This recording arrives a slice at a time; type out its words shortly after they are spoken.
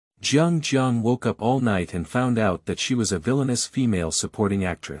Jiang Jiang woke up all night and found out that she was a villainous female supporting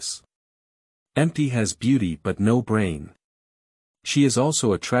actress. Empty has beauty but no brain. She is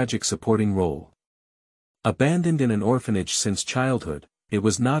also a tragic supporting role. Abandoned in an orphanage since childhood, it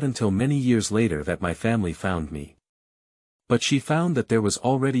was not until many years later that my family found me. But she found that there was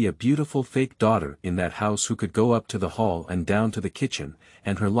already a beautiful fake daughter in that house who could go up to the hall and down to the kitchen,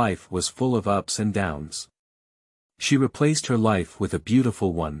 and her life was full of ups and downs. She replaced her life with a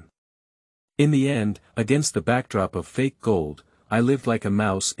beautiful one. In the end, against the backdrop of fake gold, I lived like a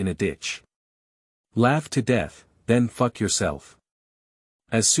mouse in a ditch. Laugh to death, then fuck yourself.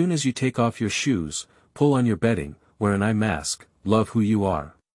 As soon as you take off your shoes, pull on your bedding, wear an eye mask, love who you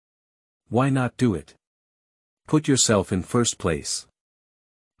are. Why not do it? Put yourself in first place.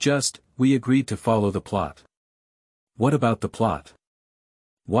 We agreed to follow the plot. What about the plot?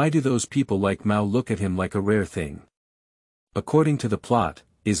 Why do those people like Mao look at him like a rare thing? According to the plot,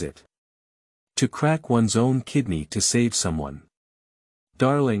 is it to crack one's own kidney to save someone?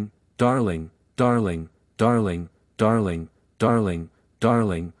 Darling, darling, darling, darling, darling, darling,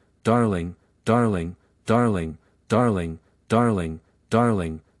 darling, darling, darling, darling, darling, darling,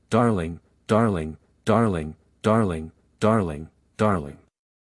 darling, darling, darling, darling, darling, darling, darling.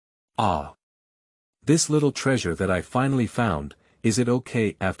 Ah. This little treasure that I finally found, is it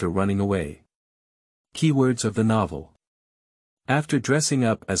okay after running away? Keywords of the novel. After dressing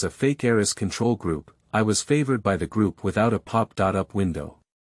up as a fake heiress control group, I was favored by the group without a pop-up window.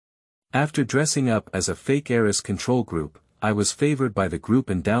 After dressing up as a fake heiress control group, I was favored by the group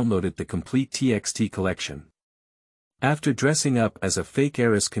and downloaded the complete TXT collection. After dressing up as a fake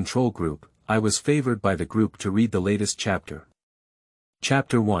heiress control group, I was favored by the group to read the latest chapter.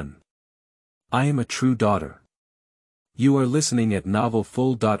 Chapter 1. I am a true daughter. You are listening at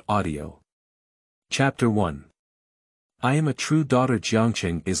novelfull.audio. Chapter 1. I am a true daughter. Jiang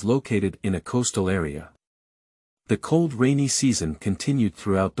Jiang is located in a coastal area. The cold rainy season continued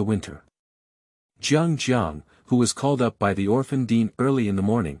throughout the winter. Jiang Jiang, who was called up by the orphan dean early in the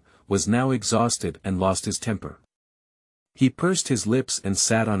morning, was now exhausted and lost his temper. He pursed his lips and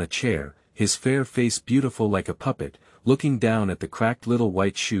sat on a chair, his fair face beautiful like a puppet, looking down at the cracked little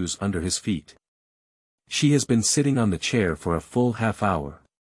white shoes under his feet. She has been sitting on the chair for a full half hour.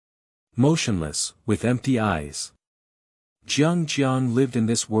 Motionless, with empty eyes. Jiang Jiang lived in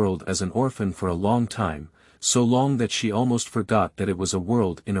this world as an orphan for a long time, so long that she almost forgot that it was a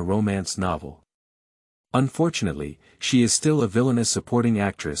world in a romance novel. Unfortunately, she is still a villainous supporting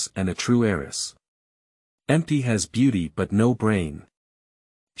actress and a true heiress. Empty has beauty but no brain.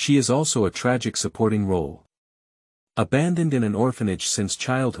 She is also a tragic supporting role. Abandoned in an orphanage since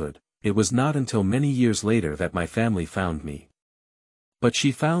childhood, it was not until many years later that my family found me. But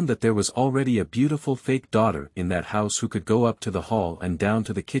she found that there was already a beautiful fake daughter in that house who could go up to the hall and down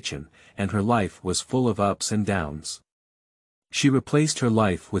to the kitchen, and her life was full of ups and downs. She replaced her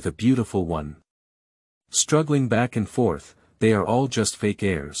life with a beautiful one. Struggling back and forth, they are all just fake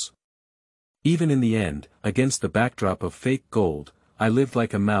heirs. Even in the end, against the backdrop of fake gold, I lived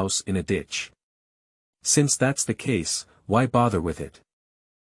like a mouse in a ditch. Since that's the case, why bother with it?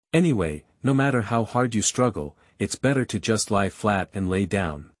 Anyway, no matter how hard you struggle, it's better to just lie flat and lay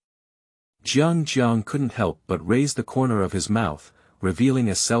down. Jiang Jiang couldn't help but raise the corner of his mouth, revealing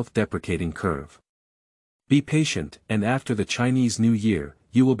a self-deprecating curve. Be patient, and after the Chinese New Year,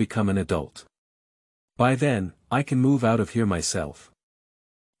 you will become an adult. By then, I can move out of here myself.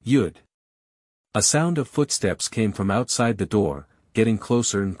 Yud. A sound of footsteps came from outside the door, getting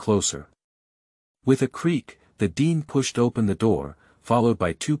closer and closer. With a creak, the dean pushed open the door, followed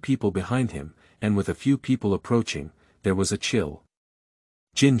by two people behind him, and with a few people approaching, there was a chill.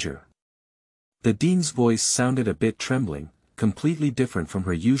 Ginger. The dean's voice sounded a bit trembling, completely different from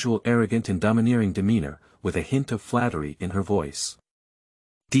her usual arrogant and domineering demeanor, with a hint of flattery in her voice.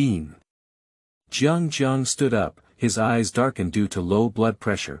 Dean. Jiang Jiang stood up, his eyes darkened due to low blood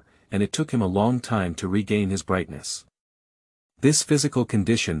pressure, and it took him a long time to regain his brightness. This physical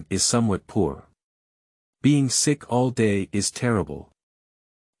condition is somewhat poor. Being sick all day is terrible.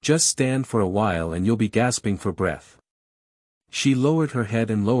 Just stand for a while and you'll be gasping for breath. She lowered her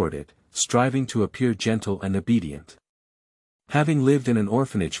head and lowered it, striving to appear gentle and obedient. Having lived in an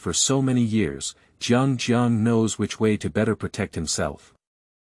orphanage for so many years, Jiang Jiang knows which way to better protect himself.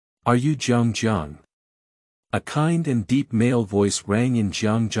 Are you Jiang Jiang? A kind and deep male voice rang in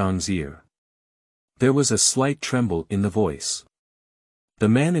Jiang Jiang's ear. There was a slight tremble in the voice. The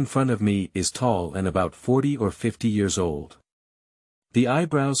man in front of me is tall and about 40 or 50 years old. The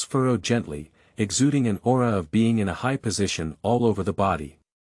eyebrows furrowed gently, exuding an aura of being in a high position all over the body.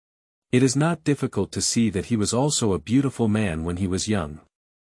 It is not difficult to see that he was also a beautiful man when he was young.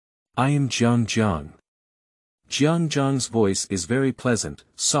 I am Jiang Jiang. Jiang Jiang's voice is very pleasant,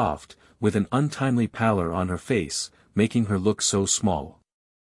 soft, with an untimely pallor on her face, making her look so small.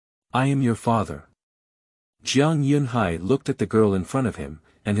 I am your father. Jiang Yunhai looked at the girl in front of him,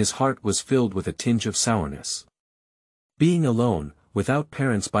 and his heart was filled with a tinge of sourness. Being alone, without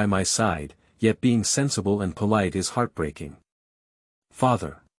parents by my side, yet being sensible and polite is heartbreaking.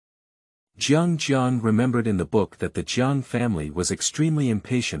 Father. Jiang Jiang remembered in the book that the Jiang family was extremely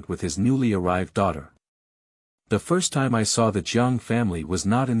impatient with his newly arrived daughter. The first time I saw the Jiang family was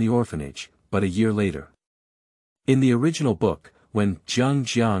not in the orphanage, but a year later. In the original book, when Jiang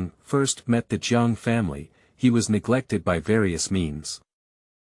Jiang first met the Jiang family, he was neglected by various means.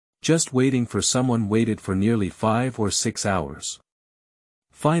 Just waiting for someone waited for nearly 5 or 6 hours.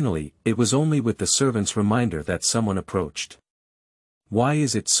 Finally, it was only with the servant's reminder that someone approached. Why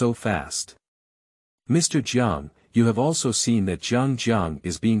is it so fast? Mr. Jiang, you have also seen that Jiang Jiang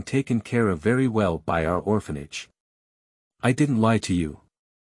is being taken care of very well by our orphanage. I didn't lie to you.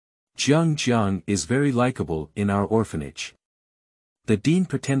 Jiang Jiang is very likable in our orphanage. The dean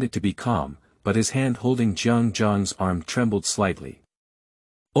pretended to be calm, but his hand holding Jiang Jiang's arm trembled slightly.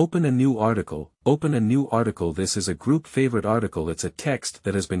 Open a new article, this is a group favorite article, it's a text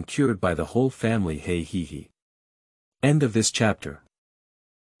that has been cured by the whole family, hey hee hee. End of this chapter.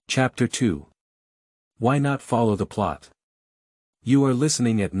 Chapter 2. Why not follow the plot? You are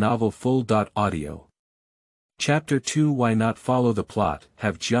listening at novelfull.audio. Chapter 2. Why not follow the plot?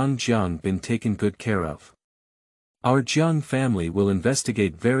 Have Jiang Jiang been taken good care of? Our Jiang family will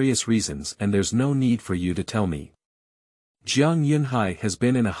investigate various reasons and there's no need for you to tell me. Jiang Yunhai has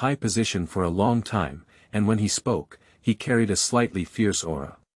been in a high position for a long time, and when he spoke, he carried a slightly fierce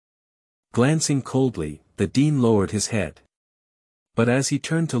aura. Glancing coldly, the dean lowered his head. But as he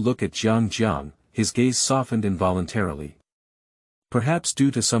turned to look at Jiang Jiang, his gaze softened involuntarily. Perhaps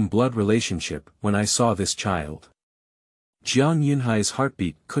due to some blood relationship, when I saw this child. Jiang Yunhai's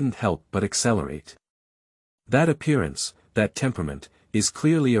heartbeat couldn't help but accelerate. That appearance, that temperament, is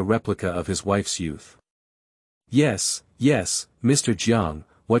clearly a replica of his wife's youth. Yes, Mr. Jiang,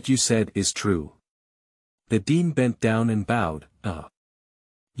 what you said is true. The dean bent down and bowed.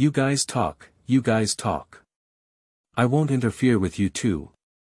 You guys talk. I won't interfere with you two.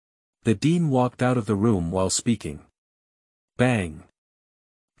 The dean walked out of the room while speaking. Bang.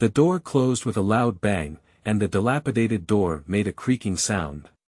 The door closed with a loud bang, and the dilapidated door made a creaking sound.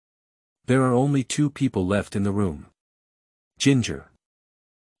 There are only 2 people left in the room. Ginger.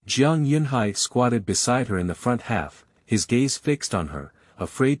 Jiang Yunhai squatted beside her in the front half, his gaze fixed on her,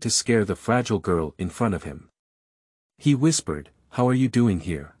 afraid to scare the fragile girl in front of him. He whispered, "How are you doing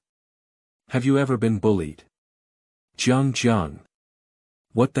here? Have you ever been bullied?" Jiang Jiang.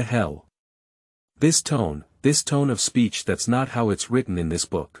 What the hell? This tone of speech, that's not how it's written in this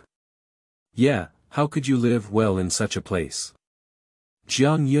book. Yeah, how could you live well in such a place?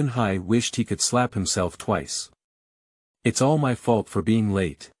 Jiang Yunhai wished he could slap himself twice. It's all my fault for being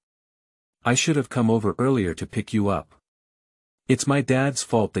late. I should have come over earlier to pick you up. It's my dad's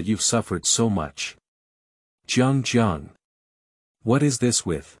fault that you've suffered so much. Jiang Jiang. What is this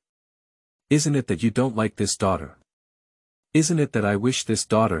with? Isn't it that you don't like this daughter? Isn't it that I wish this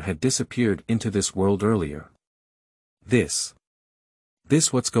daughter had disappeared into this world earlier? This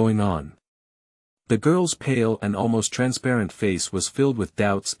what's going on? The girl's pale and almost transparent face was filled with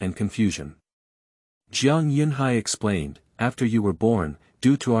doubts and confusion. Jiang Yunhai explained, after you were born,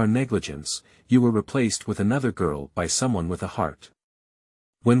 due to our negligence, you were replaced with another girl by someone with a heart.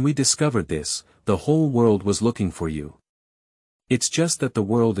 When we discovered this, the whole world was looking for you. It's just that the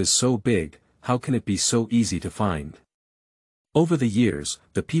world is so big, how can it be so easy to find? Over the years,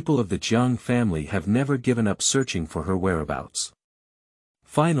 the people of the Jiang family have never given up searching for her whereabouts.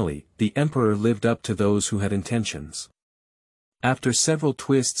 Finally, the emperor lived up to those who had intentions. After several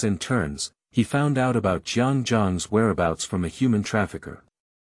twists and turns, he found out about Jiang Jiang's whereabouts from a human trafficker.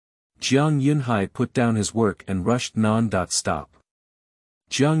 Jiang Yunhai put down his work and rushed non-stop.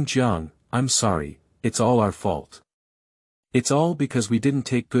 Jiang Jiang, I'm sorry, it's all our fault. It's all because we didn't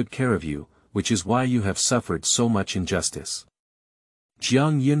take good care of you, which is why you have suffered so much injustice.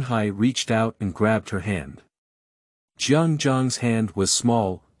 Jiang Yunhai reached out and grabbed her hand. Jiang Jiang's hand was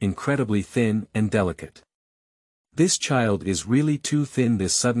small, incredibly thin and delicate. This child is really too thin.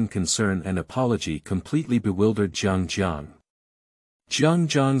 This sudden concern and apology completely bewildered Jiang Jiang. Jiang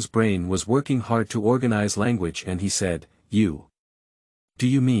Jiang's brain was working hard to organize language and he said, You. Do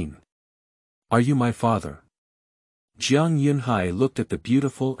you mean? Are you my father? Jiang Yunhai looked at the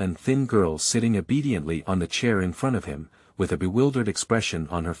beautiful and thin girl sitting obediently on the chair in front of him, with a bewildered expression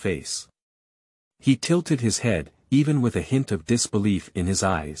on her face. He tilted his head, even with a hint of disbelief in his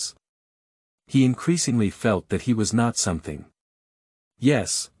eyes. He increasingly felt that he was not something.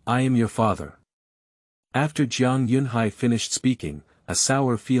 Yes, I am your father. After Jiang Yunhai finished speaking, a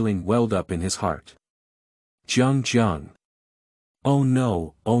sour feeling welled up in his heart. Jiang Jiang. Oh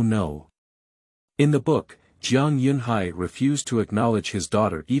no, oh no. In the book, Jiang Yunhai refused to acknowledge his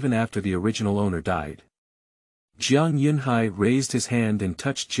daughter even after the original owner died. Jiang Yunhai raised his hand and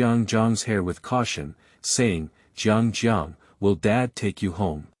touched Jiang Jiang's hair with caution, saying, Jiang Jiang, will Dad take you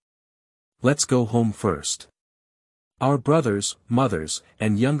home? Let's go home first. Our brothers, mothers,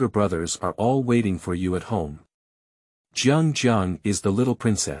 and younger brothers are all waiting for you at home. Jiang Jiang is the little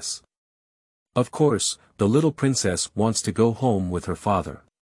princess. Of course, the little princess wants to go home with her father.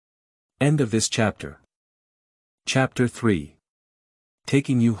 End of this chapter. Chapter 3.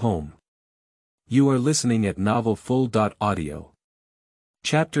 Taking You Home. You are listening at novelfull.audio.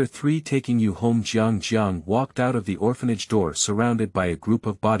 Chapter 3. Taking You Home. Jiang Jiang walked out of the orphanage door surrounded by a group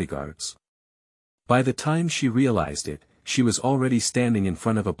of bodyguards. By the time she realized it, she was already standing in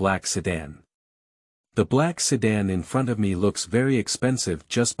front of a black sedan. The black sedan in front of me looks very expensive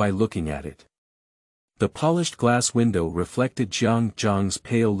just by looking at it. The polished glass window reflected Jiang Jiang's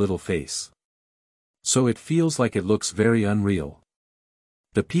pale little face. So it feels like it looks very unreal.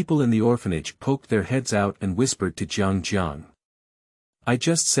 The people in the orphanage poked their heads out and whispered to Jiang Jiang. I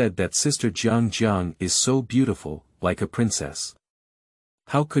just said that Sister Jiang Jiang is so beautiful, like a princess.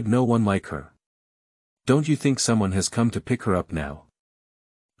 How could no one like her? Don't you think someone has come to pick her up now?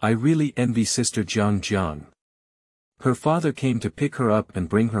 I really envy Sister Jiang Jiang. Her father came to pick her up and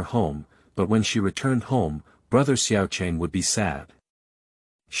bring her home, but when she returned home, Brother Xiaocheng would be sad.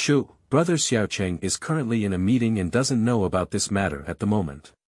 Shoo, Brother Xiaocheng is currently in a meeting and doesn't know about this matter at the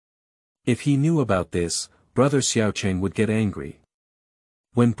moment. If he knew about this, Brother Xiaocheng would get angry.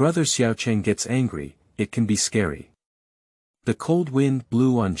 When Brother Xiaocheng gets angry, it can be scary. The cold wind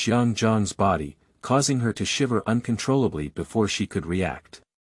blew on Jiang Jiang's body, causing her to shiver uncontrollably before she could react.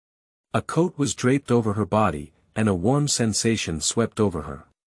 A coat was draped over her body, and a warm sensation swept over her.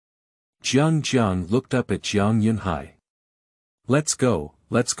 Jiang Jiang looked up at Jiang Yunhai. Let's go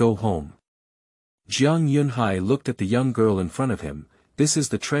home. Jiang Yunhai looked at the young girl in front of him. This is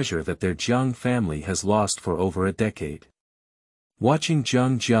the treasure that their Jiang family has lost for over a decade. Watching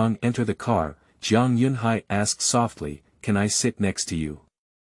Jiang Jiang enter the car, Jiang Yunhai asked softly, Can I sit next to you?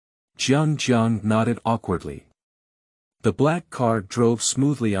 Jiang Jiang nodded awkwardly. The black car drove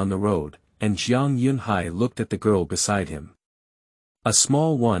smoothly on the road, and Jiang Yunhai looked at the girl beside him. A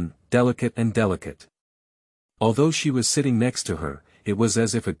small one, delicate. Although she was sitting next to her, it was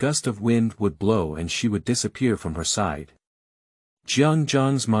as if a gust of wind would blow and she would disappear from her side. Jiang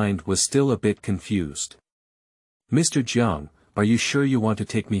Jiang's mind was still a bit confused. Mr. Jiang, are you sure you want to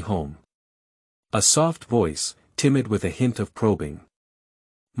take me home? A soft voice, timid with a hint of probing.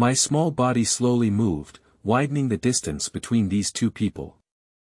 My small body slowly moved, widening the distance between these two people.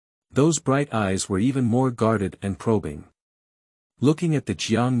 Those bright eyes were even more guarded and probing. Looking at the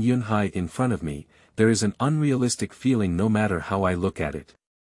Jiang Yunhai in front of me, there is an unrealistic feeling no matter how I look at it.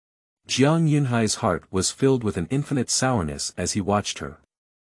 Jiang Yunhai's heart was filled with an infinite sourness as he watched her.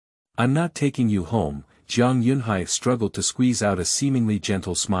 I'm not taking you home. Jiang Yunhai struggled to squeeze out a seemingly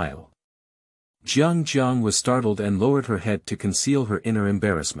gentle smile. Jiang Jiang was startled and lowered her head to conceal her inner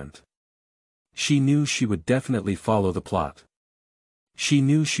embarrassment. She knew she would definitely follow the plot. She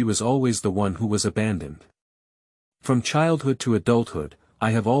knew she was always the one who was abandoned. From childhood to adulthood,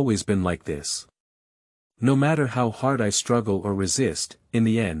 I have always been like this. No matter how hard I struggle or resist, in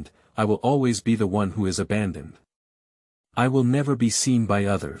the end, I will always be the one who is abandoned. I will never be seen by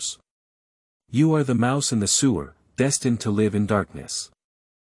others. You are the mouse in the sewer, destined to live in darkness.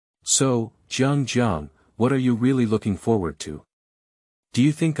 So, Jiang Jiang, what are you really looking forward to? Do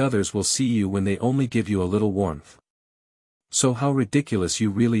you think others will see you when they only give you a little warmth? So how ridiculous you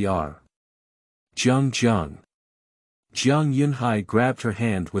really are. Jiang Jiang. Jiang Yunhai grabbed her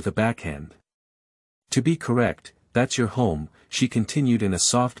hand with a backhand. To be correct, that's your home, she continued in a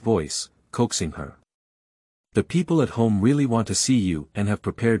soft voice, coaxing her. The people at home really want to see you and have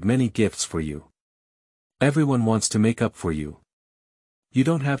prepared many gifts for you. Everyone wants to make up for you. You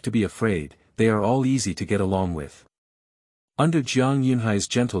don't have to be afraid, they are all easy to get along with. Under Jiang Yunhai's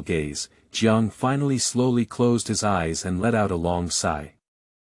gentle gaze, Jiang finally slowly closed his eyes and let out a long sigh.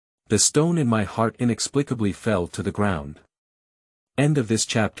 The stone in my heart inexplicably fell to the ground. End of this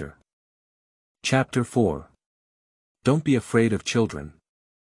chapter. Chapter 4. Don't be afraid of children.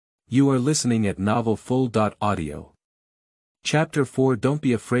 You are listening at novelfull.audio. Chapter 4. Don't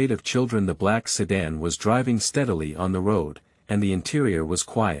be afraid of children. The black sedan was driving steadily on the road, and the interior was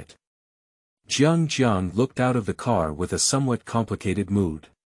quiet. Jiang Jiang looked out of the car with a somewhat complicated mood.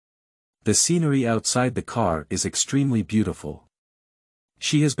 The scenery outside the car is extremely beautiful.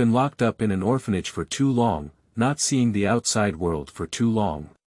 She has been locked up in an orphanage for too long, not seeing the outside world for too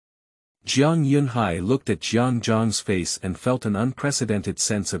long. Jiang Yunhai looked at Jiang Jiang's face and felt an unprecedented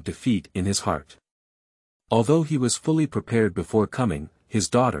sense of defeat in his heart. Although he was fully prepared before coming, his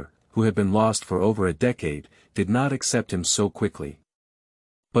daughter, who had been lost for over a decade, did not accept him so quickly.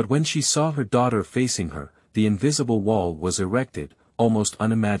 But when she saw her daughter facing her, the invisible wall was erected, almost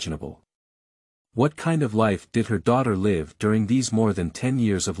unimaginable. What kind of life did her daughter live during these more than 10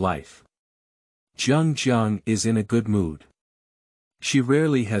 years of life? Jiang Jiang is in a good mood. She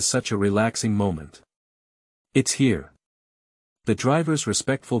rarely has such a relaxing moment. It's here. The driver's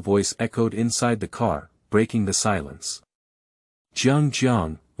respectful voice echoed inside the car, breaking the silence. Jiang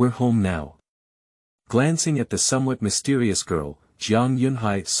Jiang, we're home now. Glancing at the somewhat mysterious girl, Jiang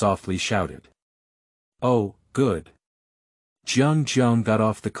Yunhai softly shouted. Oh, good. Jiang Jiang got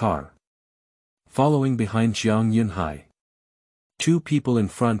off the car. Following behind Jiang Yunhai. 2 people in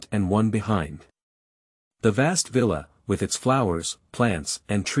front and 1 behind. The vast villa, with its flowers, plants,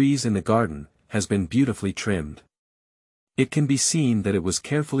 and trees in the garden, has been beautifully trimmed. It can be seen that it was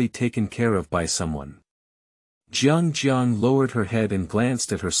carefully taken care of by someone. Jiang Jiang lowered her head and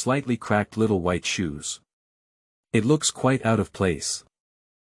glanced at her slightly cracked little white shoes. It looks quite out of place.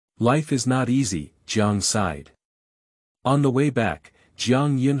 Life is not easy, Jiang sighed. On the way back,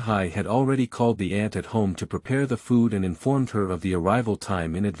 Jiang Yunhai had already called the aunt at home to prepare the food and informed her of the arrival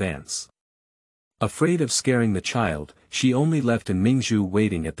time in advance. Afraid of scaring the child, she only left Mingzhu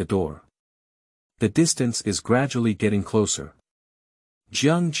waiting at the door. The distance is gradually getting closer.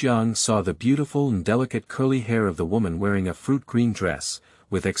 Jiang Jiang saw the beautiful and delicate curly hair of the woman wearing a fruit green dress,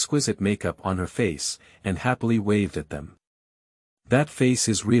 with exquisite makeup on her face, and happily waved at them. That face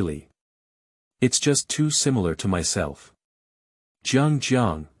is really... It's just too similar to myself. Jiang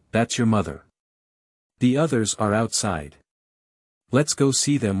Jiang, that's your mother. The others are outside. Let's go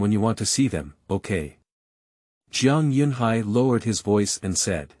see them when you want to see them, okay? Jiang Yunhai lowered his voice and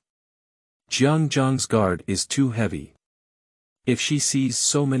said. Jiang Jiang's guard is too heavy. If she sees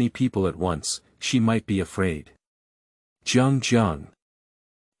so many people at once, she might be afraid. Jiang Jiang.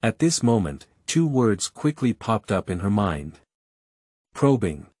 At this moment, 2 words quickly popped up in her mind.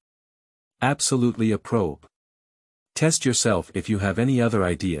 Probing. Absolutely a probe. Test yourself if you have any other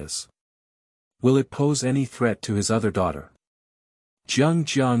ideas. Will it pose any threat to his other daughter? Jiang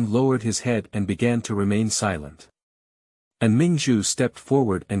Jiang lowered his head and began to remain silent. And Mingzhu stepped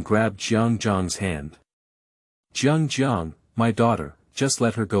forward and grabbed Jiang Jiang's hand. Jiang Jiang, my daughter, just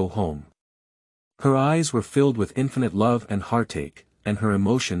let her go home. Her eyes were filled with infinite love and heartache, and her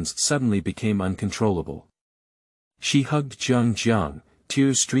emotions suddenly became uncontrollable. She hugged Jiang Jiang,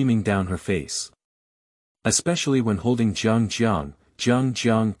 tears streaming down her face. Especially when holding Jiang Jiang, Jiang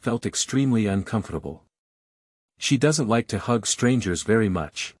Jiang felt extremely uncomfortable. She doesn't like to hug strangers very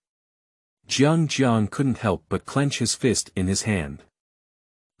much. Jiang Jiang couldn't help but clench his fist in his hand.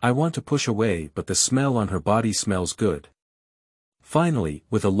 I want to push away, but the smell on her body smells good. Finally,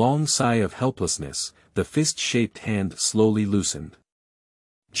 with a long sigh of helplessness, the fist-shaped hand slowly loosened.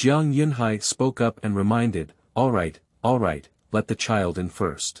 Jiang Yunhai spoke up and reminded, all right, let the child in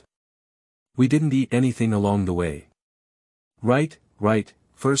first. We didn't eat anything along the way. Right,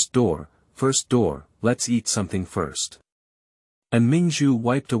 first door, let's eat something first. And Mingzhu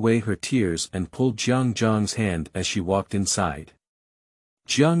wiped away her tears and pulled Jiang Jiang's hand as she walked inside.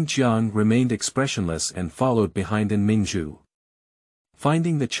 Jiang Jiang remained expressionless and followed behind Mingzhu.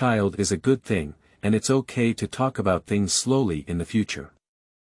 Finding the child is a good thing, and it's okay to talk about things slowly in the future.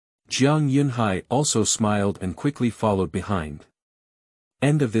 Jiang Yunhai also smiled and quickly followed behind.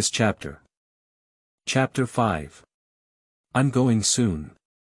 End of this chapter. Chapter 5. I'm going soon.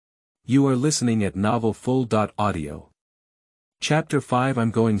 You are listening at novelfull.audio. Chapter 5.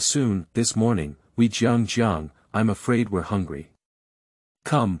 I'm going soon. This morning, we Jiang Jiang, I'm afraid we're hungry.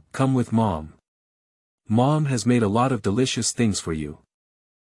 Come with Mom. Mom has made a lot of delicious things for you.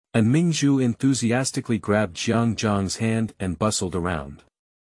 And Mingzhu enthusiastically grabbed Jiang Jiang's hand and bustled around.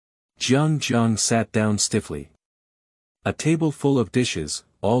 Jiang Jiang sat down stiffly. A table full of dishes,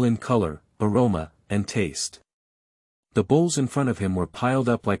 all in color, aroma, and taste. The bowls in front of him were piled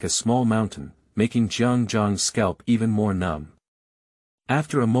up like a small mountain, making Jiang Jiang's scalp even more numb.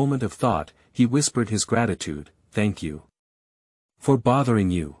 After a moment of thought, he whispered his gratitude, thank you. For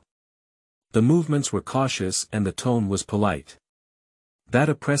bothering you. The movements were cautious and the tone was polite. That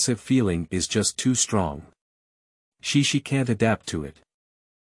oppressive feeling is just too strong. She can't adapt to it.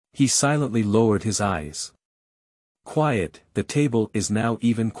 He silently lowered his eyes. Quiet, the table is now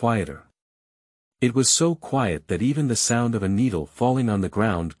even quieter. It was so quiet that even the sound of a needle falling on the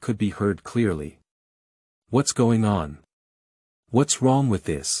ground could be heard clearly. What's going on? What's wrong with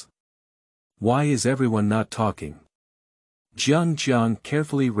this? Why is everyone not talking? Jiang Jiang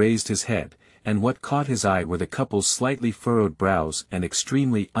carefully raised his head, and what caught his eye were the couple's slightly furrowed brows and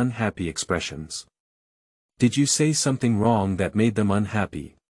extremely unhappy expressions. Did you say something wrong that made them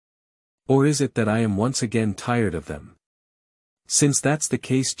unhappy? Or is it that I am once again tired of them? Since that's the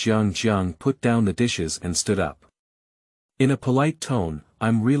case, Jiang Jiang put down the dishes and stood up. In a polite tone,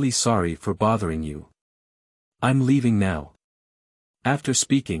 I'm really sorry for bothering you. I'm leaving now. After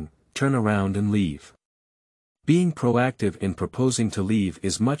speaking, turn around and leave. Being proactive in proposing to leave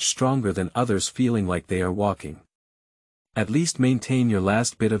is much stronger than others feeling like they are walking. At least maintain your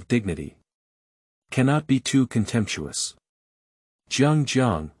last bit of dignity. Cannot be too contemptuous. Jiang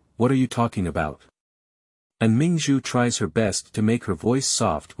Jiang, what are you talking about? And Mingzhu tries her best to make her voice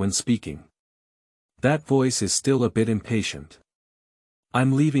soft when speaking. That voice is still a bit impatient.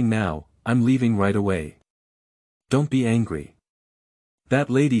 I'm leaving now, I'm leaving right away. Don't be angry. That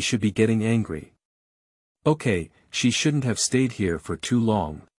lady should be getting angry. Okay, she shouldn't have stayed here for too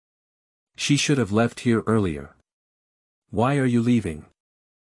long. She should have left here earlier. Why are you leaving?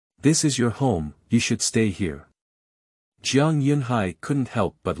 This is your home, you should stay here. Jiang Yunhai couldn't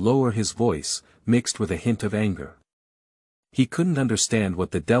help but lower his voice, mixed with a hint of anger. He couldn't understand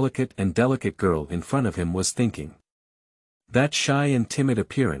what the delicate girl in front of him was thinking. That shy and timid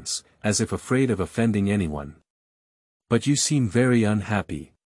appearance, as if afraid of offending anyone. But you seem very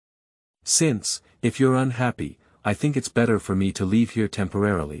unhappy. Since, if you're unhappy, I think it's better for me to leave here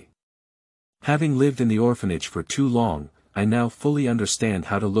temporarily. Having lived in the orphanage for too long, I now fully understand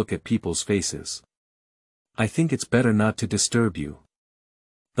how to look at people's faces. I think it's better not to disturb you.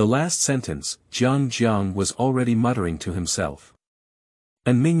 The last sentence, Jiang Jiang was already muttering to himself.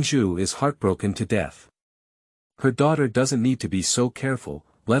 And Mingzhu is heartbroken to death. Her daughter doesn't need to be so careful,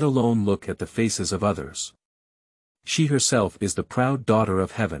 let alone look at the faces of others. She herself is the proud daughter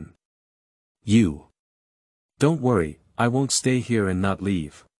of heaven. You. Don't worry, I won't stay here and not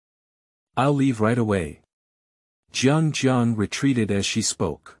leave. I'll leave right away. Jiang Jiang retreated as she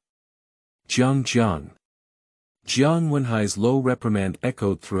spoke. Jiang Jiang. Jiang Wenhai's low reprimand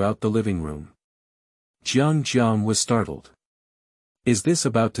echoed throughout the living room. Jiang Jiang was startled. Is this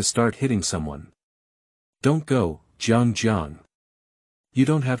about to start hitting someone? Don't go, Jiang Jiang. You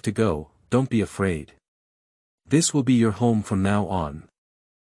don't have to go, don't be afraid. This will be your home from now on.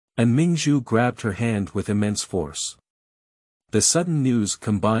 And Mingzhu grabbed her hand with immense force. The sudden news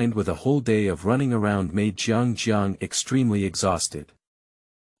combined with a whole day of running around made Jiang Jiang extremely exhausted.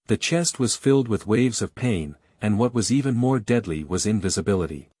 The chest was filled with waves of pain, and what was even more deadly was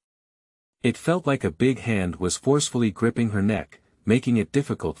invisibility. It felt like a big hand was forcefully gripping her neck, making it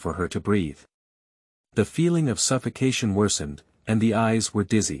difficult for her to breathe. The feeling of suffocation worsened, and the eyes were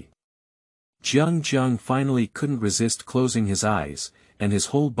dizzy. Jiang Jiang finally couldn't resist closing his eyes, and his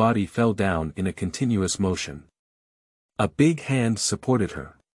whole body fell down in a continuous motion. A big hand supported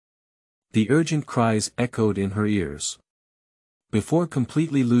her. The urgent cries echoed in her ears. Before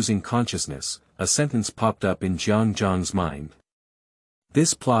completely losing consciousness, a sentence popped up in Jiang Jiang's mind.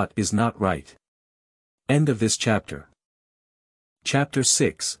 This plot is not right. End of this chapter. Chapter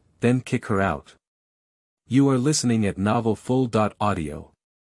 6, Then Kick Her Out. You are listening at novelfull.audio.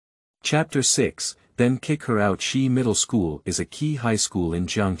 Chapter 6, Then Kick Her Out. Shi Middle School is a key high school in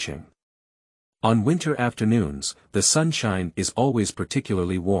Jiangcheng. On winter afternoons, the sunshine is always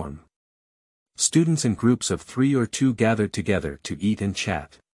particularly warm. Students in groups of 3 or 2 gathered together to eat and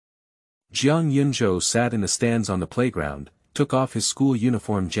chat. Jiang Yunzhou sat in the stands on the playground, took off his school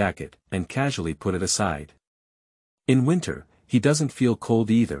uniform jacket, and casually put it aside. In winter, he doesn't feel cold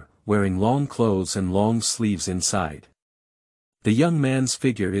either, wearing long clothes and long sleeves inside. The young man's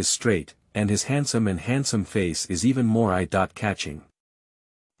figure is straight, and his handsome face is even more eye-catching.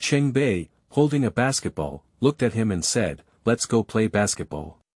 Cheng Bei, holding a basketball, looked at him and said, "Let's go play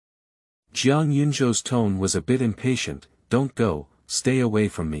basketball." Jiang Yunzhou's tone was a bit impatient, "Don't go, stay away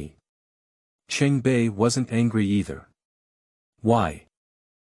from me." Cheng Bei wasn't angry either. Why?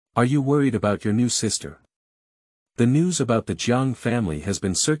 Are you worried about your new sister? The news about the Jiang family has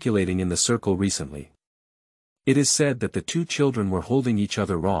been circulating in the circle recently. It is said that the 2 children were holding each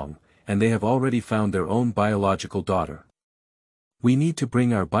other wrong, and they have already found their own biological daughter. We need to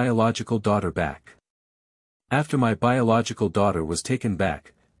bring our biological daughter back. After my biological daughter was taken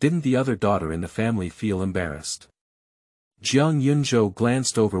back, didn't the other daughter in the family feel embarrassed? Jiang Yunzhou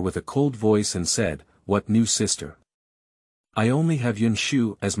glanced over with a cold voice and said, "What new sister? I only have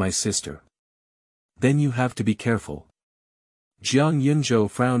Yunshu as my sister." Then you have to be careful. Jiang Yunzhou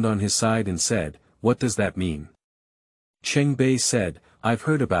frowned on his side and said, what does that mean? Cheng Bei said, I've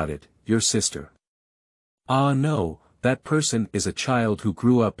heard about it, your sister. Ah no, that person is a child who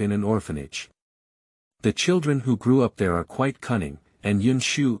grew up in an orphanage. The children who grew up there are quite cunning, and Yun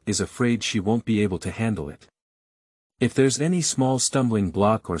Shu is afraid she won't be able to handle it. If there's any small stumbling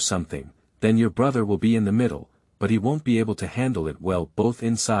block or something, then your brother will be in the middle, but he won't be able to handle it well both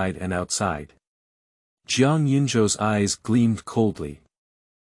inside and outside. Jiang Yunzhou's eyes gleamed coldly.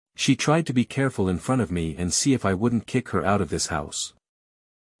 She tried to be careful in front of me and see if I wouldn't kick her out of this house.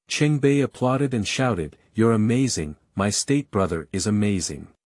 Cheng Bei applauded and shouted, You're amazing, my state brother is amazing.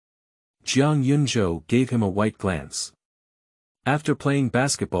 Jiang Yunzhou gave him a white glance. After playing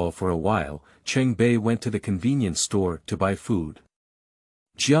basketball for a while, Cheng Bei went to the convenience store to buy food.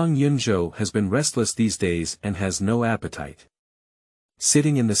 Jiang Yunzhou has been restless these days and has no appetite.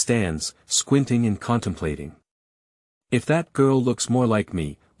 Sitting in the stands, squinting and contemplating. If that girl looks more like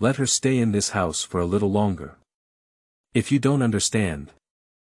me, let her stay in this house for a little longer. If you don't understand.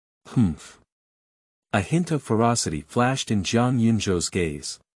 Humph. A hint of ferocity flashed in Jiang Yunzhou's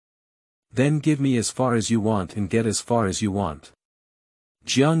gaze. Then give me as far as you want and get as far as you want.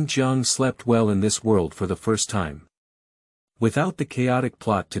 Jiang Jiang slept well in this world for the first time. Without the chaotic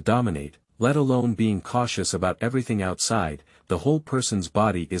plot to dominate, let alone being cautious about everything outside, the whole person's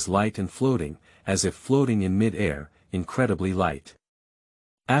body is light and floating, as if floating in mid-air, incredibly light.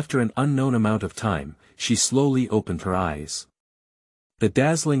 After an unknown amount of time, she slowly opened her eyes. The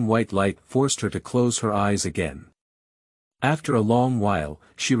dazzling white light forced her to close her eyes again. After a long while,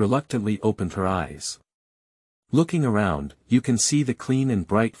 she reluctantly opened her eyes. Looking around, you can see the clean and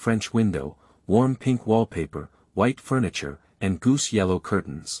bright French window, warm pink wallpaper, white furniture, and goose yellow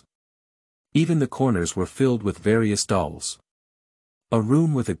curtains. Even the corners were filled with various dolls. A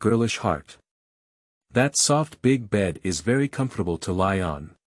room with a girlish heart. That soft big bed is very comfortable to lie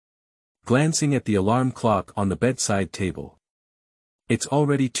on. Glancing at the alarm clock on the bedside table. It's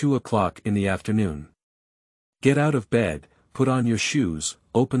already 2 o'clock in the afternoon. Get out of bed, put on your shoes,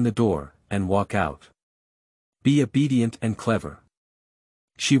 open the door, and walk out. Be obedient and clever.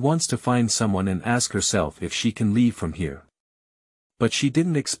 She wants to find someone and ask herself if she can leave from here. But she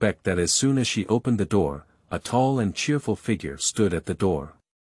didn't expect that as soon as she opened the door, a tall and cheerful figure stood at the door.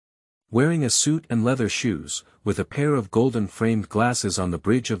 Wearing a suit and leather shoes, with a pair of golden-framed glasses on the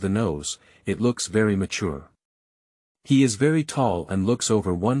bridge of the nose, it looks very mature. He is very tall and looks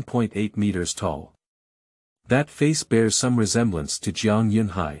over 1.8 meters tall. That face bears some resemblance to Jiang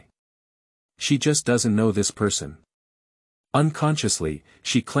Yunhai. She just doesn't know this person. Unconsciously,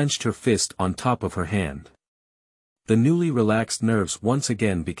 she clenched her fist on top of her hand. The newly relaxed nerves once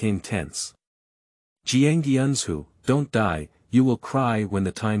again became tense. Jiang Jianzhu, don't die, you will cry when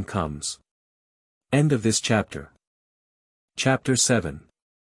the time comes. End of this chapter. Chapter 7.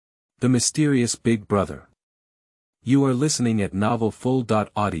 The Mysterious Big Brother. You are listening at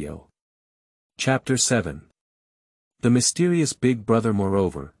novelfull.audio. Chapter 7. The Mysterious Big Brother.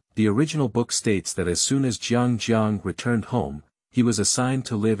 Moreover, the original book states that as soon as Jiang Jiang returned home, he was assigned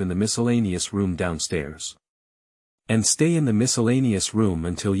to live in the miscellaneous room downstairs. And stay in the miscellaneous room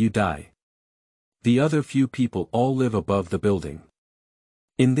until you die. The other few people all live above the building.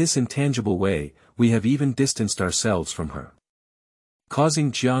 In this intangible way, we have even distanced ourselves from her.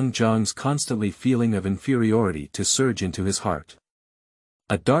 Causing Jiang Jiang's constantly feeling of inferiority to surge into his heart.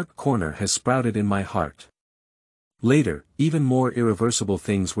 A dark corner has sprouted in my heart. Later, even more irreversible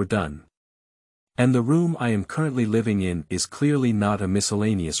things were done. And the room I am currently living in is clearly not a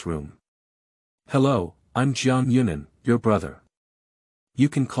miscellaneous room. Hello, I'm Jiang Yunan, your brother. You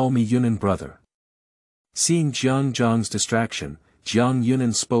can call me Yunan brother. Seeing Jiang Jiang's distraction, Jiang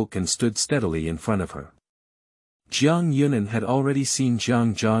Yunan spoke and stood steadily in front of her. Jiang Yunan had already seen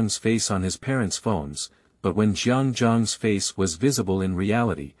Jiang Jiang's face on his parents' phones, but when Jiang Jiang's face was visible in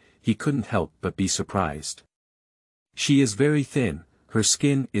reality, he couldn't help but be surprised. She is very thin, her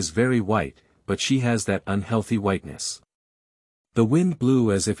skin is very white, but she has that unhealthy whiteness. The wind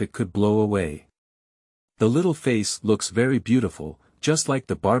blew as if it could blow away. The little face looks very beautiful, just like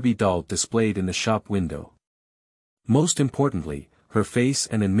the Barbie doll displayed in the shop window. Most importantly, her face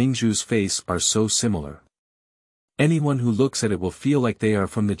and Mingzhu's face are so similar. Anyone who looks at it will feel like they are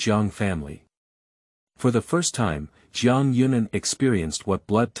from the Jiang family. For the first time, Jiang Yunan experienced what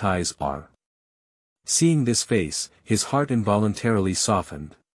blood ties are. Seeing this face, his heart involuntarily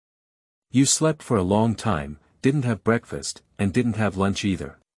softened. You slept for a long time, didn't have breakfast, and didn't have lunch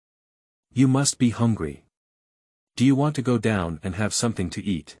either. You must be hungry. Do you want to go down and have something to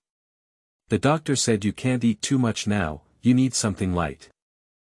eat? The doctor said you can't eat too much now, you need something light.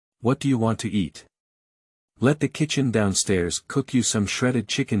 What do you want to eat? Let the kitchen downstairs cook you some shredded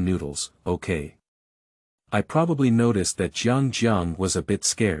chicken noodles, okay? I probably noticed that Jiang Jiang was a bit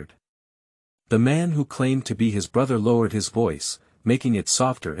scared. The man who claimed to be his brother lowered his voice, making it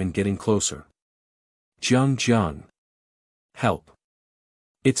softer and getting closer. Jiang Jiang. Help.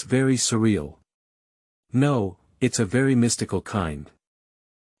 It's very surreal. No, it's a very mystical kind.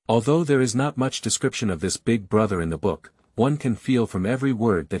 Although there is not much description of this big brother in the book, one can feel from every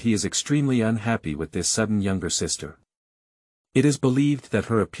word that he is extremely unhappy with this sudden younger sister. It is believed that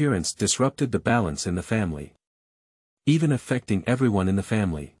her appearance disrupted the balance in the family, even affecting everyone in the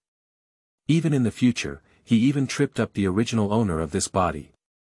family. Even in the future, he even tripped up the original owner of this body.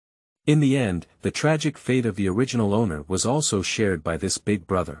 In the end, the tragic fate of the original owner was also shared by this big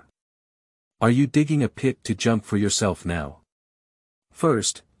brother. Are you digging a pit to jump for yourself now?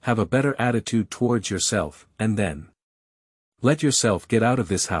 First, have a better attitude towards yourself, and then let yourself get out of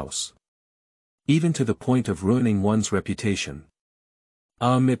this house. Even to the point of ruining one's reputation.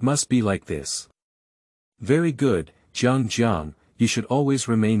 It must be like this. Very good, Jiang Jiang, you should always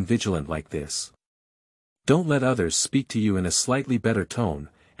remain vigilant like this. Don't let others speak to you in a slightly better tone,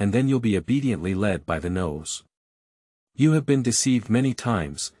 and then you'll be obediently led by the nose. You have been deceived many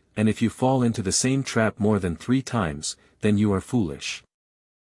times, and if you fall into the same trap more than 3 times, then you are foolish.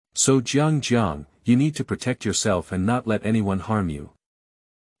 So Jiang Jiang, you need to protect yourself and not let anyone harm you.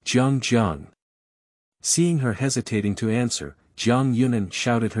 Jiang Jiang. Seeing her hesitating to answer, Jiang Yunan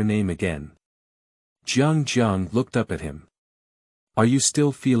shouted her name again. Jiang Jiang looked up at him. Are you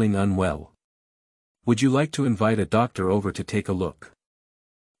still feeling unwell? Would you like to invite a doctor over to take a look?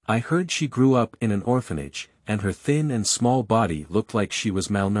 I heard she grew up in an orphanage, and her thin and small body looked like she was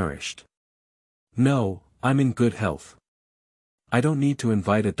malnourished. No, I'm in good health. I don't need to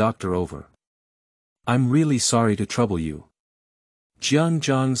invite a doctor over. I'm really sorry to trouble you. Jiang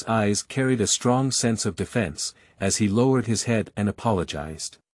Jiang's eyes carried a strong sense of defense, as he lowered his head and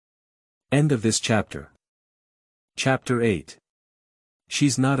apologized. End of this chapter. Chapter 8.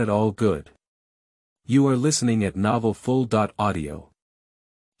 She's not at all good. You are listening at novelfull.audio.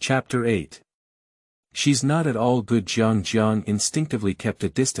 Chapter 8. She's not at all good. Jiang Jiang instinctively kept a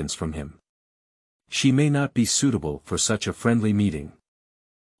distance from him. She may not be suitable for such a friendly meeting.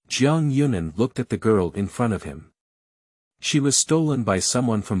 Jiang Yunan looked at the girl in front of him. She was stolen by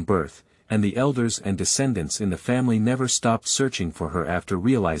someone from birth, and the elders and descendants in the family never stopped searching for her after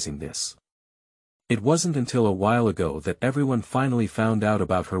realizing this. It wasn't until a while ago that everyone finally found out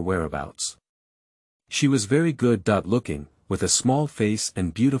about her whereabouts. She was very good looking, with a small face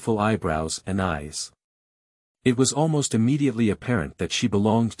and beautiful eyebrows and eyes. It was almost immediately apparent that she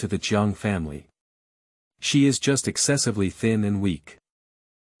belonged to the Jiang family. She is just excessively thin and weak.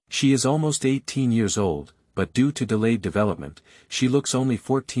 She is almost 18 years old, but due to delayed development, she looks only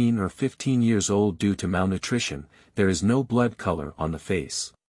 14 or 15 years old due to malnutrition. There is no blood color on the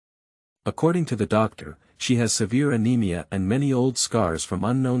face. According to the doctor, she has severe anemia and many old scars from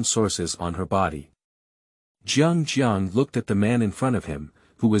unknown sources on her body. Jiang Jiang looked at the man in front of him,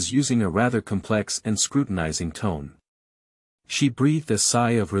 who was using a rather complex and scrutinizing tone. She breathed a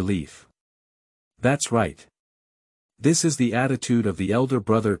sigh of relief. That's right. This is the attitude of the elder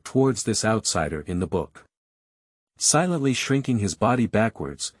brother towards this outsider in the book. Silently shrinking his body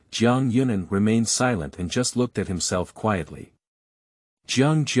backwards, Jiang Yunan remained silent and just looked at himself quietly.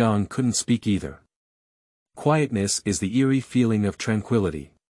 Jiang Jiang couldn't speak either. Quietness is the eerie feeling of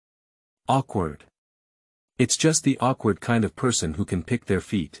tranquility. Awkward. It's just the awkward kind of person who can pick their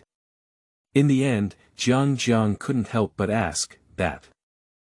feet. In the end, Jiang Jiang couldn't help but ask, that.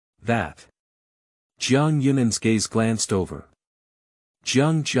 Jiang Yunan's gaze glanced over.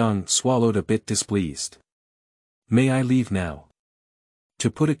 Jiang Jiang swallowed a bit displeased. May I leave now?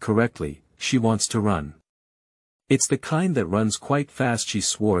 To put it correctly, she wants to run. It's the kind that runs quite fast. She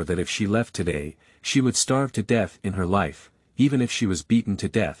swore that if she left today, she would starve to death in her life. Even if she was beaten to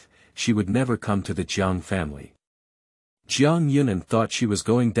death, she would never come to the Jiang family. Jiang Yunan thought she was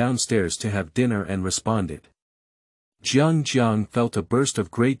going downstairs to have dinner and responded. Jiang Jiang felt a burst of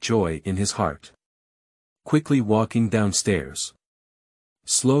great joy in his heart. Quickly walking downstairs.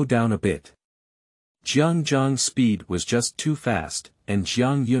 Slow down a bit. Jiang Jiang's speed was just too fast, and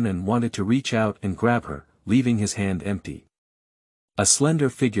Jiang Yunan wanted to reach out and grab her, leaving his hand empty. A slender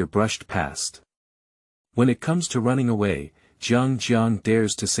figure brushed past. When it comes to running away, Jiang Jiang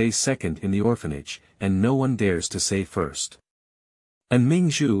dares to say second in the orphanage, and no one dares to say first. And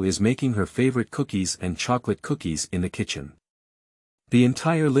Mingzhu is making her favorite cookies and chocolate cookies in the kitchen. The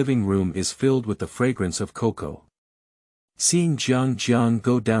entire living room is filled with the fragrance of cocoa. Seeing Jiang Jiang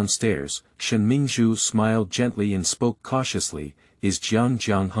go downstairs, Shen Mingzhu smiled gently and spoke cautiously, "Is Jiang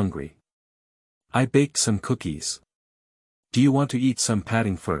Jiang hungry? I baked some cookies. Do you want to eat some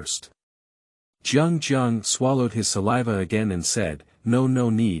padding first?" Jiang Jiang swallowed his saliva again and said, no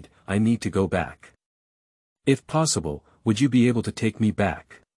need, I need to go back. If possible, would you be able to take me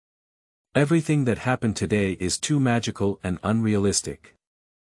back? Everything that happened today is too magical and unrealistic.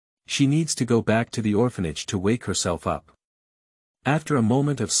 She needs to go back to the orphanage to wake herself up. After a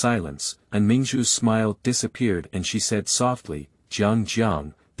moment of silence, An Mingzhu's smile disappeared and she said softly, Jiang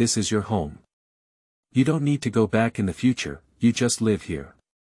Jiang, this is your home. You don't need to go back in the future, you just live here.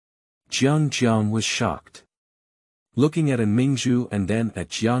 Jiang Jiang was shocked. Looking at An Mingzhu and then at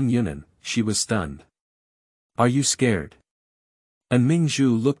Jiang Yunan, she was stunned. Are you scared? An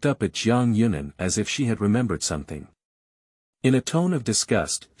Mingzhu looked up at Jiang Yunan as if she had remembered something. In a tone of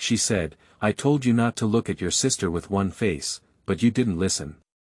disgust, she said, I told you not to look at your sister with one face, but you didn't listen.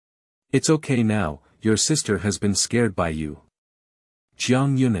 It's okay now, your sister has been scared by you.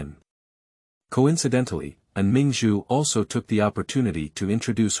 Jiang Yunan. Coincidentally, An Mingzhu also took the opportunity to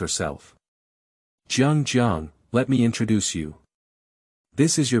introduce herself. Jiang Jiang, let me introduce you.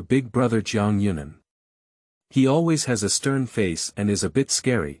 This is your big brother Jiang Yunan. He always has a stern face and is a bit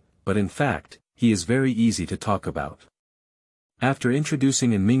scary, but in fact, he is very easy to talk about. After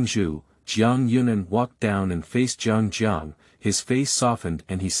introducing An Mingzhu, Jiang Yunan walked down and faced Jiang Jiang, his face softened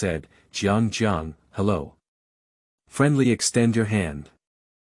and he said, Jiang Jiang, hello. Friendly, extend your hand.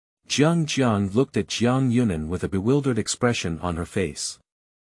 Jiang Jiang looked at Jiang Yunan with a bewildered expression on her face.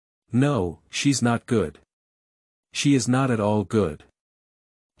 No, she's not good. She is not at all good.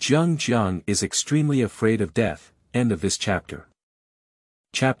 Jiang Jiang is extremely afraid of death. End of this chapter.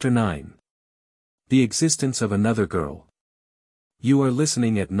 Chapter 9. The existence of another girl. You are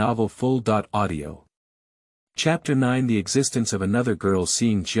listening at novelfull.audio. Chapter 9. The existence of another girl.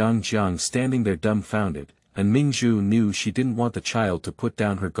 Seeing Jiang Jiang standing there dumbfounded, An Mingzhu knew she didn't want the child to put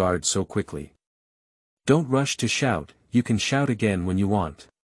down her guard so quickly. Don't rush to shout, you can shout again when you want.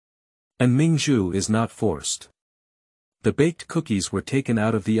 An Mingzhu is not forced. The baked cookies were taken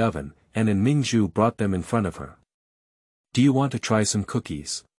out of the oven, and An Mingzhu brought them in front of her. Do you want to try some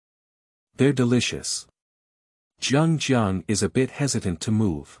cookies? They're delicious. Jiang Jiang is a bit hesitant to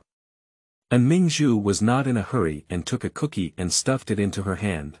move. An Mingzhu was not in a hurry and took a cookie and stuffed it into her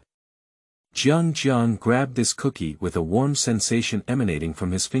hand. Jiang Jiang grabbed this cookie with a warm sensation emanating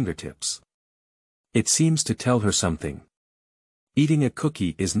from his fingertips. It seems to tell her something. Eating a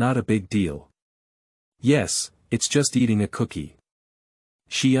cookie is not a big deal. Yes, it's just eating a cookie.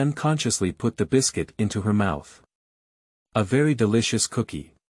 She unconsciously put the biscuit into her mouth. A very delicious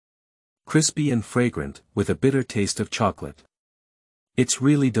cookie. Crispy and fragrant, with a bitter taste of chocolate. It's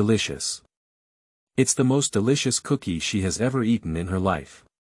really delicious. It's the most delicious cookie she has ever eaten in her life.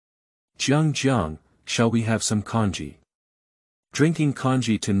 Jiang Jiang, shall we have some congee? Drinking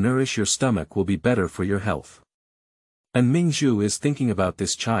congee to nourish your stomach will be better for your health. An Mingzhu is thinking about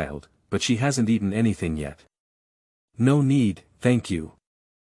this child, but she hasn't eaten anything yet. No need, thank you.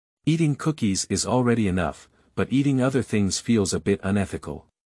 Eating cookies is already enough, but eating other things feels a bit unethical.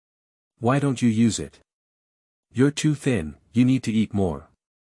 Why don't you use it? You're too thin, you need to eat more.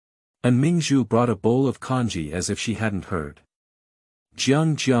 An Mingzhu brought a bowl of congee as if she hadn't heard.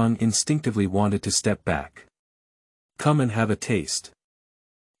 Jiang Jiang instinctively wanted to step back. Come and have a taste.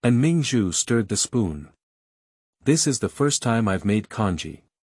 An Mingzhu stirred the spoon. This is the first time I've made congee.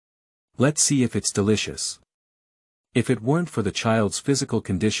 Let's see if it's delicious. If it weren't for the child's physical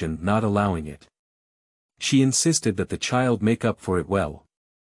condition not allowing it. She insisted that the child make up for it well.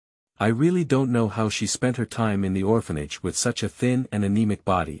 I really don't know how she spent her time in the orphanage with such a thin and anemic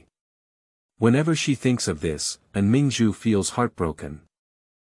body. Whenever she thinks of this, An Mingzhu feels heartbroken.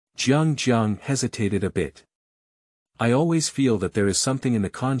 Jiang Jiang hesitated a bit. I always feel that there is something in the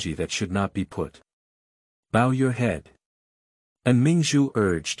congee that should not be put. Bow your head. An Mingzhu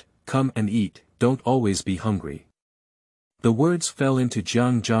urged, come and eat, don't always be hungry. The words fell into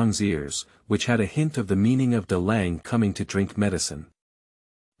Jiang Jiang's ears, which had a hint of the meaning of De Lang coming to drink medicine.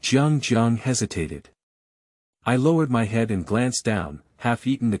 Jiang Jiang hesitated. I lowered my head and glanced down,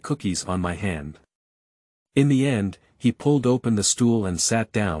 half-eaten the cookies on my hand. In the end, he pulled open the stool and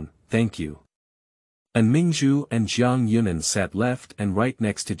sat down, thank you. An Mingzhu and Jiang Yunan sat left and right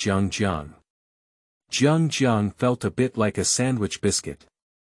next to Jiang Jiang. Jiang Jiang felt a bit like a sandwich biscuit.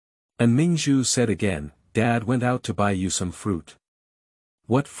 An Mingzhu said again, Dad went out to buy you some fruit.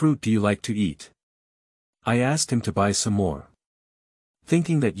 What fruit do you like to eat? I asked him to buy some more.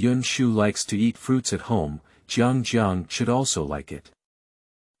 Thinking that Yun Shu likes to eat fruits at home, Jiang Jiang should also like it.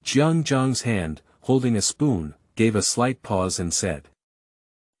 Jiang Jiang's hand, holding a spoon, gave a slight pause and said.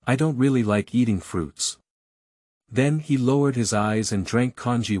 I don't really like eating fruits. Then he lowered his eyes and drank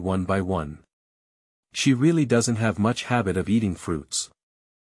congee one by one. She really doesn't have much habit of eating fruits.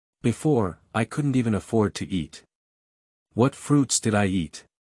 Before, I couldn't even afford to eat. What fruits did I eat?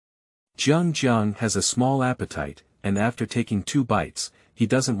 Jiang Jiang has a small appetite, and after taking 2 bites, he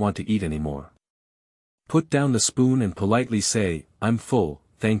doesn't want to eat anymore. Put down the spoon and politely say, I'm full,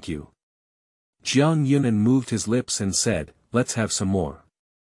 thank you. Jiang Yunan moved his lips and said, let's have some more.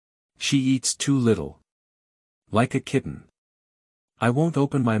 She eats too little. Like a kitten. I won't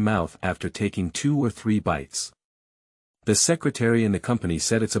open my mouth after taking 2 or 3 bites. The secretary in the company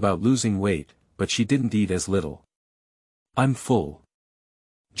said it's about losing weight, but she didn't eat as little. I'm full.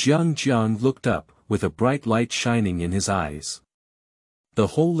 Jiang Jiang looked up, with a bright light shining in his eyes. The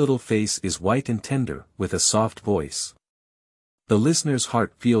whole little face is white and tender, with a soft voice. The listener's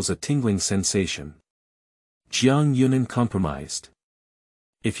heart feels a tingling sensation. Jiang Yunan compromised.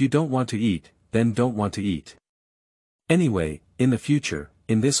 If you don't want to eat, then don't want to eat. Anyway, in the future,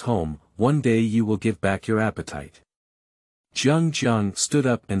 in this home, one day you will give back your appetite. Jiang Jiang stood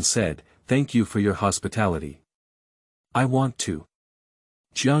up and said, thank you for your hospitality. I want to.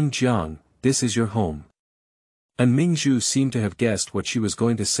 Jiang Jiang, this is your home. And Mingzhu seemed to have guessed what she was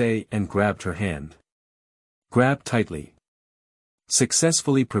going to say and grabbed her hand. Grabbed tightly.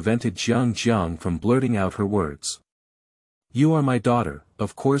 Successfully prevented Jiang Jiang from blurting out her words. You are my daughter,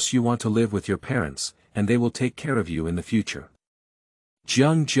 of course you want to live with your parents, and they will take care of you in the future.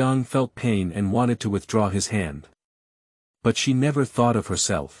 Jiang Jiang felt pain and wanted to withdraw his hand. But she never thought of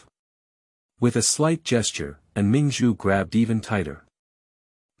herself. With a slight gesture, and Mingzhu grabbed even tighter.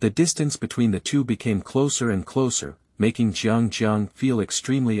 The distance between the two became closer and closer, making Jiang Jiang feel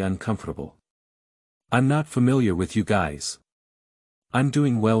extremely uncomfortable. I'm not familiar with you guys. I'm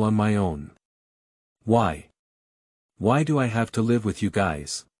doing well on my own. Why? Why do I have to live with you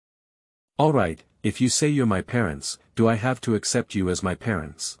guys? Alright, if you say you're my parents, do I have to accept you as my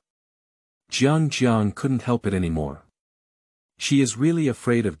parents? Jiang Jiang couldn't help it anymore. She is really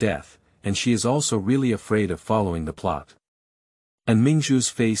afraid of death, and she is also really afraid of following the plot. And Mingzhu's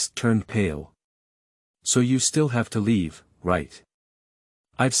face turned pale. So you still have to leave, right?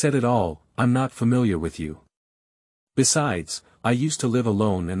 I've said it all, I'm not familiar with you. Besides, I used to live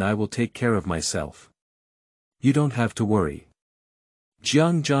alone and I will take care of myself. You don't have to worry.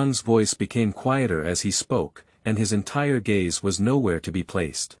 Jiang Jiang's voice became quieter as he spoke, and his entire gaze was nowhere to be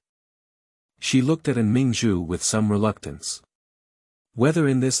placed. She looked at Mingzhu with some reluctance. Whether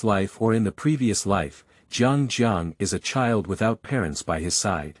in this life or in the previous life, Jiang Jiang is a child without parents by his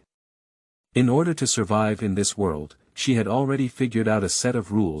side. In order to survive in this world, she had already figured out a set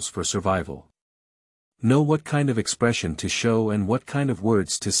of rules for survival. Know what kind of expression to show and what kind of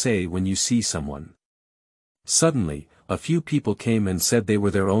words to say when you see someone. Suddenly, a few people came and said they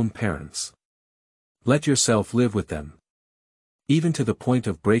were their own parents. Let yourself live with them. Even to the point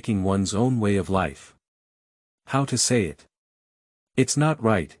of breaking one's own way of life. How to say it? It's not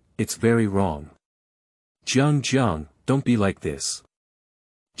right, it's very wrong. Jiang Jiang, don't be like this.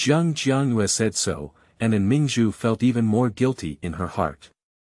 Jiang Jiang said so, and Mingzhu felt even more guilty in her heart.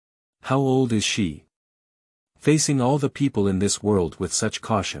 How old is she? Facing all the people in this world with such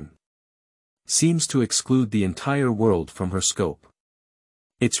caution. Seems to exclude the entire world from her scope.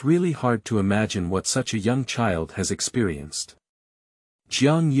 It's really hard to imagine what such a young child has experienced.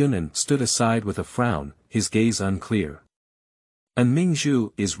 Jiang Yunan stood aside with a frown, his gaze unclear. And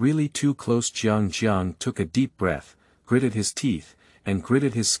Mingzhu is really too close. Jiang Jiang took a deep breath, gritted his teeth, and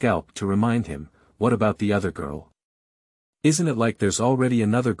gritted his scalp to remind him, what about the other girl? Isn't it like there's already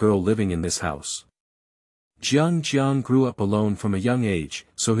another girl living in this house? Jiang Jiang grew up alone from a young age,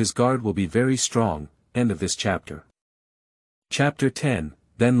 so his guard will be very strong. End of this chapter. Chapter 10,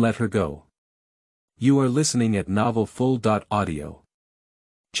 Then Let Her Go. You are listening at novelfull.audio.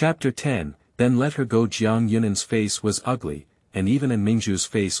 Chapter 10, Then Let Her Go. Jiang Yunan's face was ugly, and even Mingzhu's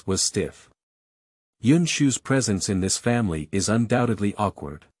face was stiff. Yunshu's presence in this family is undoubtedly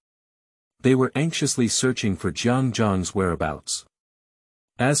awkward. They were anxiously searching for Jiang Jiang's whereabouts.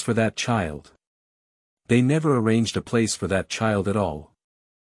 As for that child, they never arranged a place for that child at all.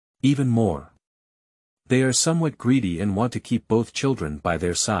 Even more, they are somewhat greedy and want to keep both children by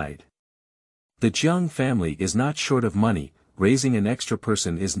their side. The Jiang family is not short of money. Raising an extra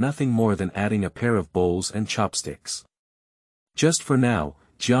person is nothing more than adding a pair of bowls and chopsticks. Just for now,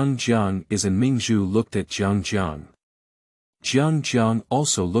 Jiang Jiang is and Mingzhu looked at Jiang Jiang. Jiang Jiang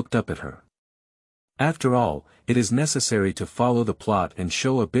also looked up at her. After all, it is necessary to follow the plot and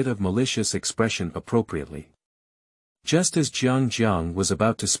show a bit of malicious expression appropriately. Just as Jiang Jiang was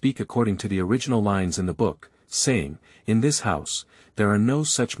about to speak according to the original lines in the book, saying, "In this house, there are no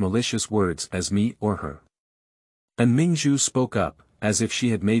such malicious words as me or her." And Mingzhu spoke up, as if she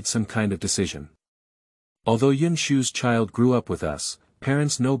had made some kind of decision. Although Yunshu's child grew up with us,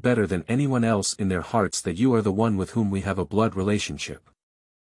 parents know better than anyone else in their hearts that you are the one with whom we have a blood relationship.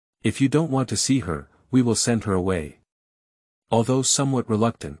 If you don't want to see her, we will send her away. Although somewhat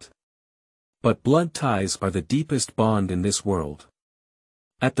reluctant. But blood ties are the deepest bond in this world.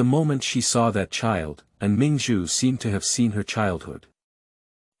 At the moment she saw that child, and Mingzhu seemed to have seen her childhood.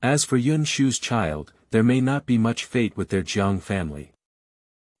 As for Yun Shu's child, there may not be much fate with their Jiang family.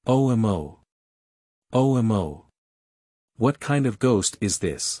 OMO. OMO. What kind of ghost is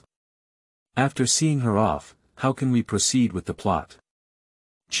this? After seeing her off, how can we proceed with the plot?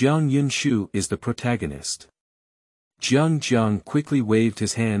 Jiang Yunshu is the protagonist. Jiang Jiang quickly waved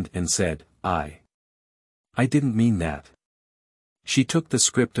his hand and said, I didn't mean that. She took the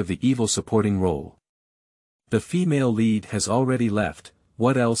script of the evil supporting role. The female lead has already left,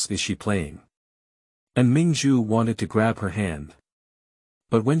 what else is she playing? And Mingzhu wanted to grab her hand.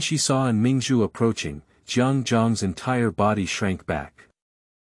 But when she saw An Mingzhu approaching, Jiang Jiang's entire body shrank back.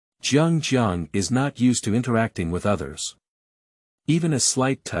 Jiang Jiang is not used to interacting with others. Even a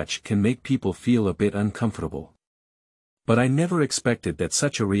slight touch can make people feel a bit uncomfortable. But I never expected that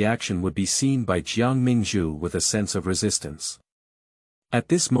such a reaction would be seen by Jiang Mingzhu with a sense of resistance. At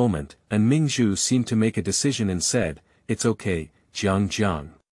this moment, An Mingzhu seemed to make a decision and said, It's okay, Jiang Jiang.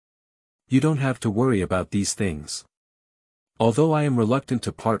 You don't have to worry about these things. Although I am reluctant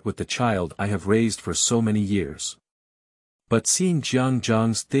to part with the child I have raised for so many years. But seeing Jiang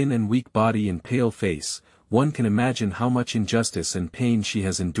Jiang's thin and weak body and pale face, one can imagine how much injustice and pain she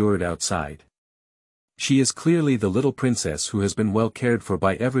has endured outside. She is clearly the little princess who has been well cared for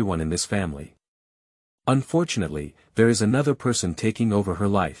by everyone in this family. Unfortunately, there is another person taking over her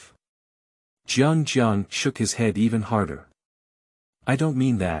life. Jiang Jiang shook his head even harder. I don't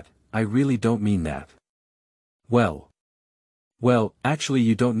mean that, I really don't mean that. Well, actually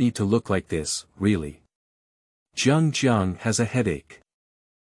you don't need to look like this, really. Jiang Jiang has a headache.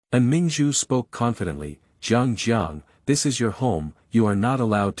 And Mingzhu spoke confidently, Jiang Jiang, this is your home, you are not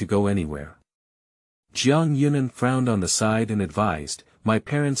allowed to go anywhere. Jiang Yunan frowned on the side and advised, my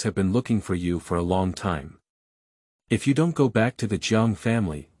parents have been looking for you for a long time. If you don't go back to the Jiang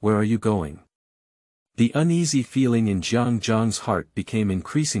family, where are you going? The uneasy feeling in Jiang Jiang's heart became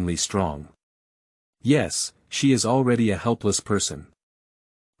increasingly strong. Yes, she is already a helpless person.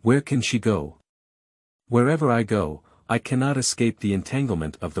 Where can she go? Wherever I go, I cannot escape the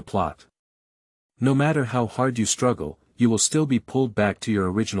entanglement of the plot. No matter how hard you struggle, you will still be pulled back to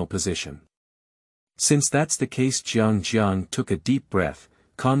your original position. Since that's the case, Jiang Jiang took a deep breath,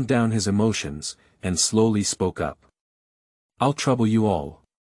 calmed down his emotions, and slowly spoke up. I'll trouble you all.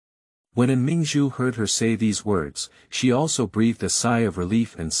 When An Mingzhu heard her say these words, she also breathed a sigh of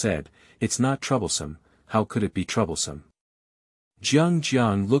relief and said, It's not troublesome, how could it be troublesome? Jiang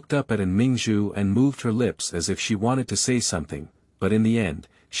Jiang looked up at An Mingzhu and moved her lips as if she wanted to say something, but in the end,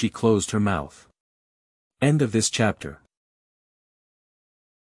 she closed her mouth. End of this chapter.